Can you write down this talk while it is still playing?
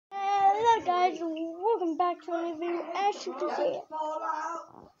guys, welcome back to another video. As you can see,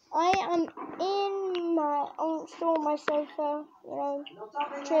 I am in my own store, my sofa,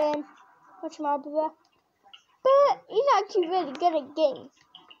 chilling, watching my brother. But he's actually really good at games.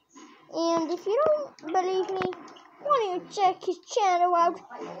 And if you don't believe me, why don't you check his channel out?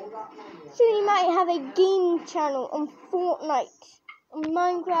 So he might have a game channel on Fortnite, on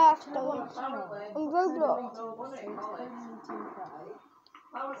Minecraft, on Roblox.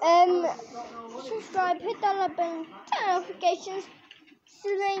 Subscribe, hit that like button, turn notifications, so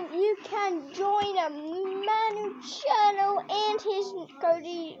then you can join a Manu channel and his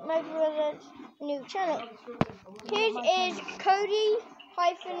Cody, my brother's new channel. His is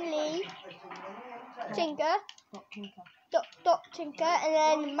Cody-Lee Tinker, dot Tinker, and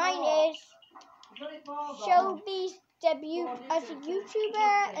then mine is Shelby's debut as a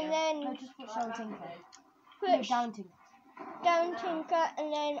YouTuber, and then push down Tinker,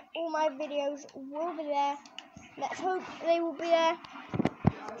 and then all my videos will be there. Let's hope they will be there.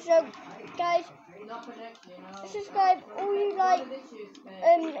 So guys, subscribe, all you like,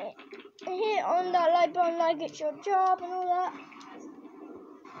 hit on that like button like it's your job and all that.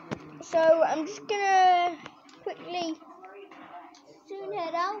 So I'm just gonna quickly soon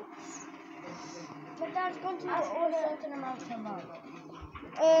head out. My dad's gone to order a certain amount of money.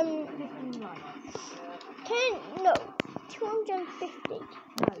 250.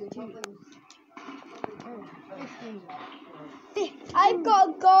 I've got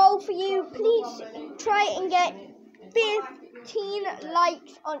a goal for you. Please try and get 15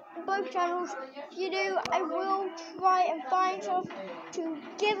 likes on both channels. If you do, I will try and find stuff to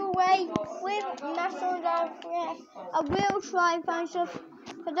give away with Master Down. I will try and find stuff.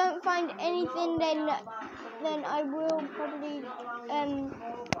 If I don't find anything, then I will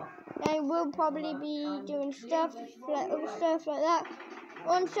probably be doing stuff like that.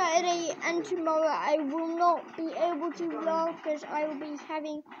 On Saturday and tomorrow I will not be able to vlog because I will be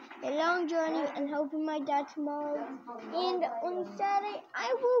having a long journey and helping my dad tomorrow. And on Saturday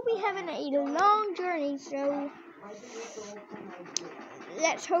I will be having a long journey, so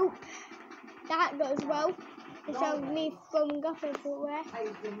let's hope that goes well instead of me throwing up everywhere.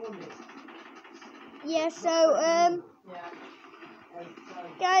 Yeah, so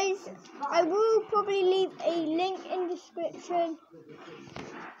guys, I will probably leave a link in the description,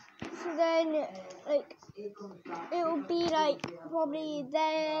 so then it will be probably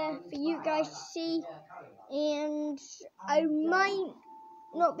there for you guys to see. And I might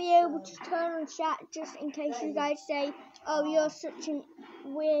not be able to turn on chat just in case you guys say, oh, you're such a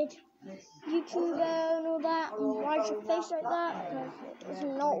weird YouTuber and all that, and why's your face like that? Because it's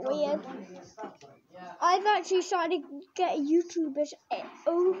not weird. I've actually started getting YouTubers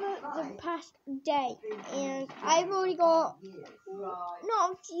over the past day, and I've already got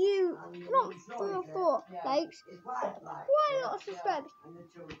not 3 or 4 likes, quite a lot of subscribers.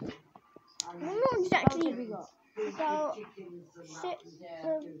 Not exactly about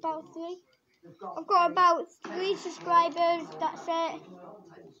 3. I've got about 3 subscribers, that's it.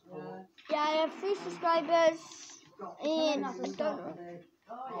 Yeah, I have 3 subscribers, and I don't know.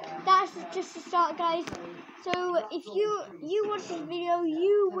 That's just the start, guys. So if you watch this video,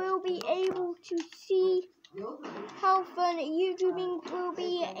 you will be able to see how fun YouTubing will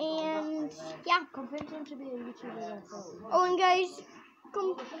be, and yeah. Convince him to be a YouTuber. Oh, and guys,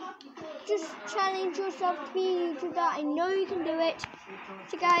 just challenge yourself to be a YouTuber. I know you can do it.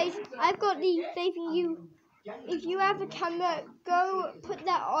 So guys, I've got the faith in you. If you have a camera, go put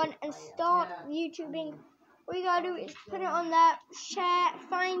that on and start YouTubing. All you gotta do is put it on there, share,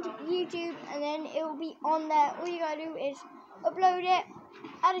 find YouTube, and then it will be on there. All you gotta do is upload it,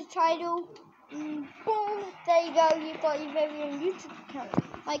 add a title, boom, there you go. You've got your very own YouTube account,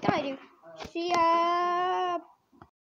 like I do. See ya.